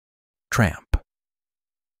Tramp.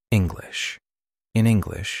 English. In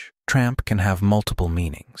English, tramp can have multiple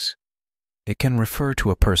meanings. It can refer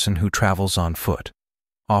to a person who travels on foot,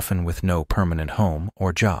 often with no permanent home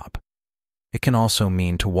or job. It can also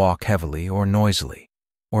mean to walk heavily or noisily,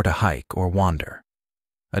 or to hike or wander.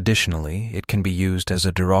 Additionally, it can be used as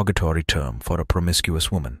a derogatory term for a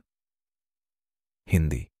promiscuous woman.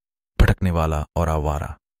 Hindi. भटकने वाला और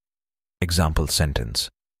आवारा. Example sentence.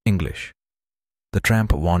 English. The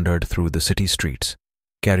tramp wandered through the city streets,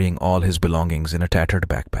 carrying all his belongings in a tattered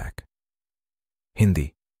backpack.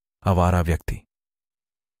 Hindi. आवारा व्यक्ति.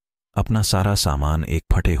 अपना सारा सामान एक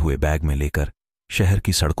फटे हुए बैग में लेकर शहर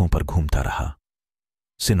की सड़कों पर घूमता रहा.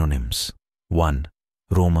 Synonyms. 1.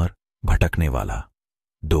 रोमर, भटकने वाला.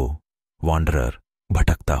 2. wanderer,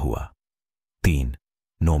 भटकता हुआ. 3.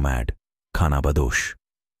 nomad, खानाबदोश.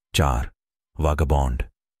 4. vagabond,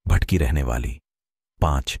 भटकी रहने वाली.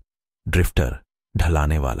 5. drifter,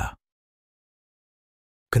 ढलाने वाला.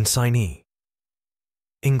 Consignee.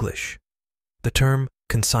 English. The term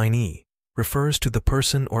consignee refers to the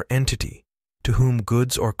person or entity to whom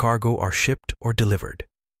goods or cargo are shipped or delivered.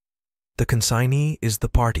 The consignee is the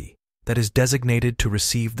party that is designated to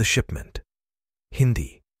receive the shipment.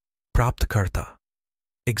 Hindi. Praptkarta.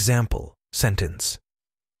 Example sentence.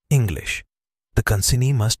 English. The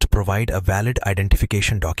consignee must provide a valid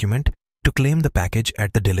identification document to claim the package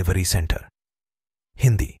at the delivery center.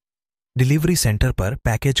 Hindi. Delivery centre पर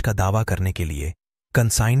package का दावा करने के लिए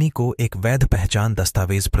consignee को एक वैध पहचान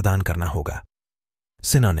दस्तावेज प्रदान करना होगा.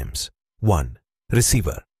 Synonyms. 1.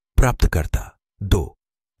 रिसीवर, प्राप्तकर्ता. 2.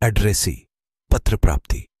 एड्रेसी, पत्र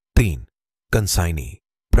प्राप्ति. 3. कंसाइनी,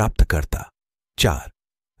 प्राप्तकर्ता. 4.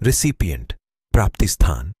 रिसिपिएंट, प्राप्ति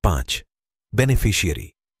स्थान. 5.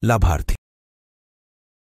 बेनिफिशियरी, लाभार्थी.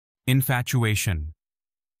 Infatuation.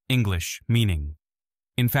 English meaning.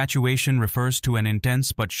 Infatuation refers to an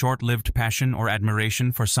intense but short-lived passion or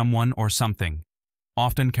admiration for someone or something,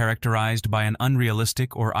 often characterized by an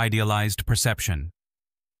unrealistic or idealized perception.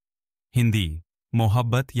 Hindi.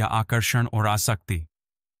 मोहब्बत या आकर्षण और आसक्ति.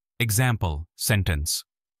 Example sentence.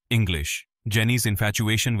 English. Jenny's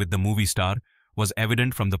infatuation with the movie star was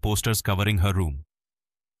evident from the posters covering her room.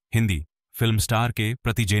 Hindi. Film star के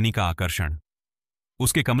प्रति jenny का आकर्षण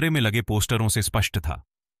उसके कमरे में लगे पोस्टरों से स्पष्ट था.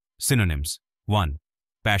 Synonyms. 1.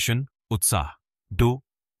 पैशन, उत्साह. 2.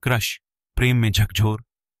 क्रश, प्रेम में झकझोर.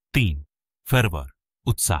 3. fervor,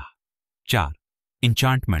 उत्साह. 4.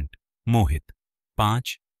 enchantment, मोहित.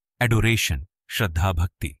 5. adoration, श्रद्धा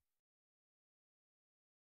भक्ति.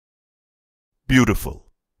 Beautiful.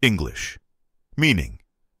 English. Meaning.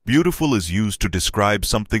 Beautiful is used to describe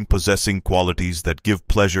something possessing qualities that give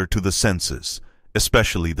pleasure to the senses,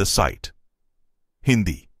 especially the sight.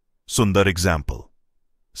 Hindi. Sundar example.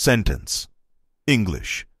 Sentence.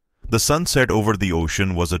 English. The sunset over the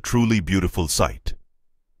ocean was a truly beautiful sight.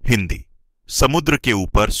 Hindi. समुद्र के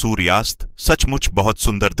ऊपर सूर्यास्त सचमुच बहुत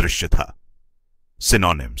सुंदर दृश्य था.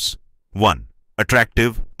 Synonyms. 1.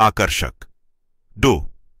 Attractive, आकर्षक. 2.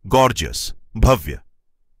 Gorgeous, भव्य.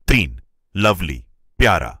 3. Lovely,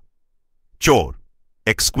 प्यारा. 4.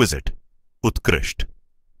 Exquisite, उत्कृष्ट.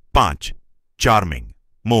 5. Charming,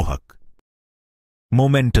 मोहक.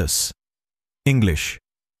 Momentous. English.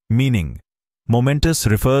 Meaning. Momentous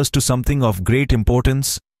refers to something of great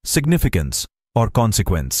importance, significance, or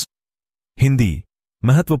consequence. Hindi.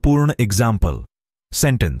 महत्वपूर्ण example.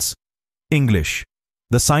 Sentence. English.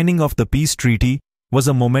 The signing of the peace treaty was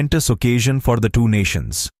a momentous occasion for the two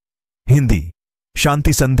nations. Hindi.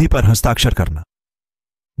 शांति संधि पर हस्ताक्षर करना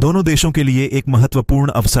दोनों देशों के लिए एक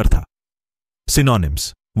महत्वपूर्ण अवसर था.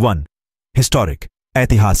 Synonyms. 1. Historic,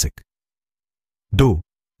 ऐतिहासिक. 2.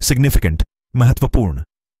 Significant, महत्वपूर्ण.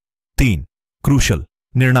 3. Crucial,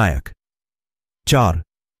 निर्णायक. 4.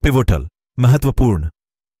 Pivotal, महत्वपूर्ण.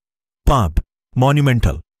 5.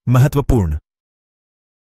 Monumental, महत्वपूर्ण.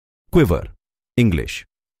 Quiver. English.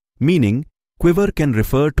 Meaning, quiver can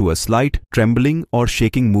refer to a slight trembling or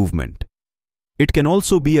shaking movement. It can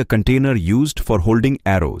also be a container used for holding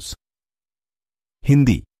arrows.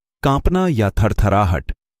 Hindi. कांपना या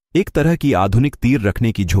थरथराहट, एक तरह की आधुनिक तीर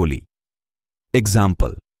रखने की झोली.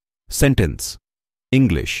 Example. Sentence.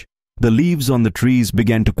 English. The leaves on the trees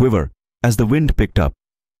began to quiver as the wind picked up.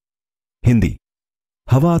 Hindi.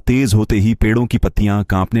 हवा तेज होते ही पेड़ों की पत्तियां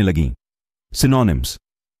कांपने लगीं. Synonyms.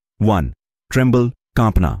 1. Tremble,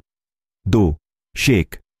 कांपना. 2.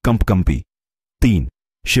 Shake, कंपकंपी. 3.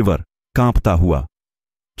 Shiver, कांपता हुआ.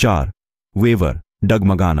 4. Waver,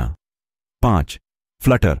 डगमगाना. 5.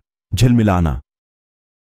 Flutter, झिलमिलाना.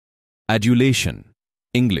 Adulation.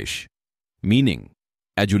 English. Meaning.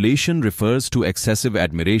 Adulation refers to excessive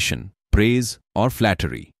admiration, praise, or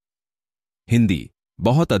flattery. Hindi.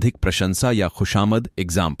 बहुत अधिक प्रशंसा या खुशामद।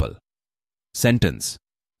 Example sentence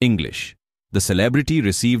English the celebrity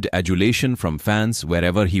received एजुलेशन from fans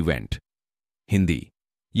wherever he went. Hindi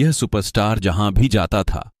यह सुपरस्टार जहां भी जाता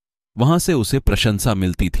था वहां से उसे प्रशंसा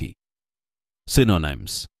मिलती थी।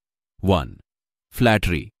 सिनोनिम्स 1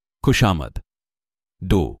 फ्लैटरी खुशामद,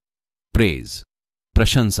 2 प्रेज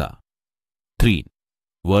प्रशंसा, 3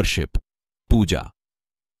 वर्शिप पूजा,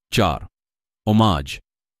 4 ओमाज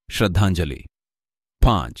श्रद्धांजलि,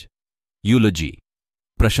 5 यूलॉजी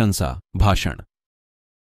प्रशंसा भाषण।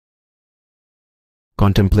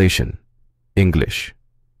 Contemplation. English.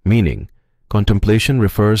 Meaning, contemplation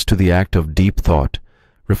refers to the act of deep thought,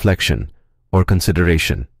 reflection, or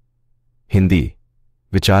consideration. Hindi.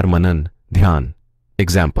 Vichar manan, dhyan.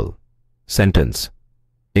 Example. Sentence.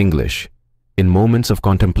 English. In moments of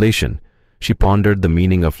contemplation, she pondered the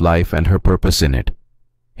meaning of life and her purpose in it.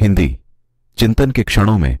 Hindi. चिंतन के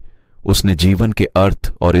क्षणों में उसने जीवन के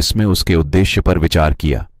अर्थ और इसमें उसके उद्देश्य पर विचार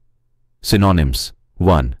किया। Synonyms.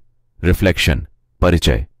 1 Reflection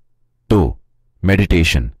परिचय, 2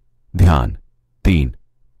 मेडिटेशन ध्यान, 3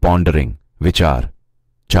 पॉन्डरिंग विचार,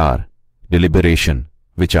 4 डिलिबरेशन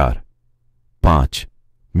विचार, 5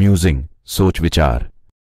 म्यूजिंग सोच विचार।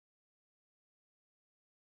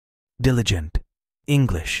 Diligent.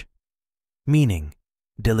 English. Meaning,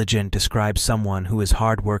 diligent describes someone who is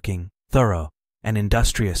hardworking, thorough, and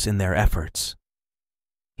industrious in their efforts.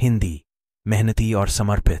 Hindi. मेहनती और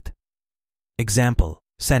समर्पित. Example.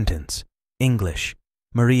 Sentence. English.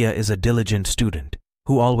 Maria is a diligent student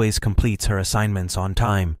who always completes her assignments on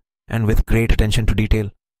time and with great attention to detail.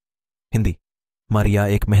 Hindi. Maria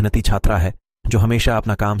एक मेहनती छात्रा है जो हमेशा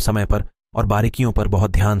अपना काम समय पर और बारीकियों पर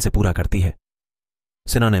बहुत ध्यान से पूरा करती है।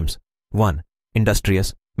 Synonyms. 1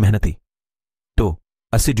 Industrious मेहनती, 2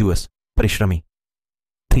 Assiduous परिश्रमी,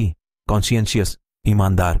 3 Conscientious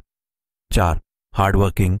ईमानदार, 4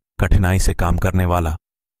 Hardworking कठिनाई से काम करने वाला,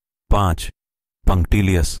 5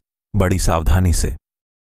 Punctilious बड़ी सावधानी से।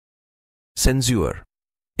 Censure.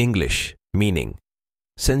 English. Meaning,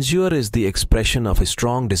 censure is the expression of a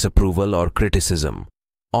strong disapproval or criticism,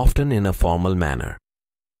 often in a formal manner.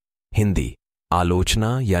 Hindi.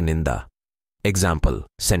 आलोचना या निंदा. Example.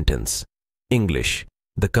 Sentence. English.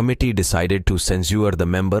 The committee decided to censure the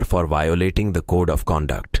member for violating the code of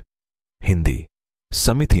conduct. Hindi.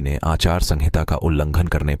 समिति ने आचार संहिता का उल्लंघन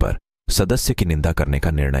करने पर सदस्य की निंदा करने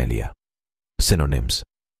का निर्णय लिया। Synonyms.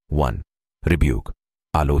 1 Rebuke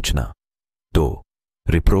आलोचना, 2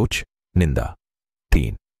 Reproach निंदा,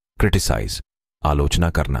 3 Criticize आलोचना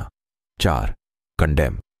करना, 4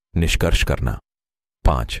 Condemn निष्कर्ष करना,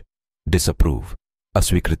 5 Disapprove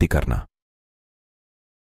अस्वीकृति करना।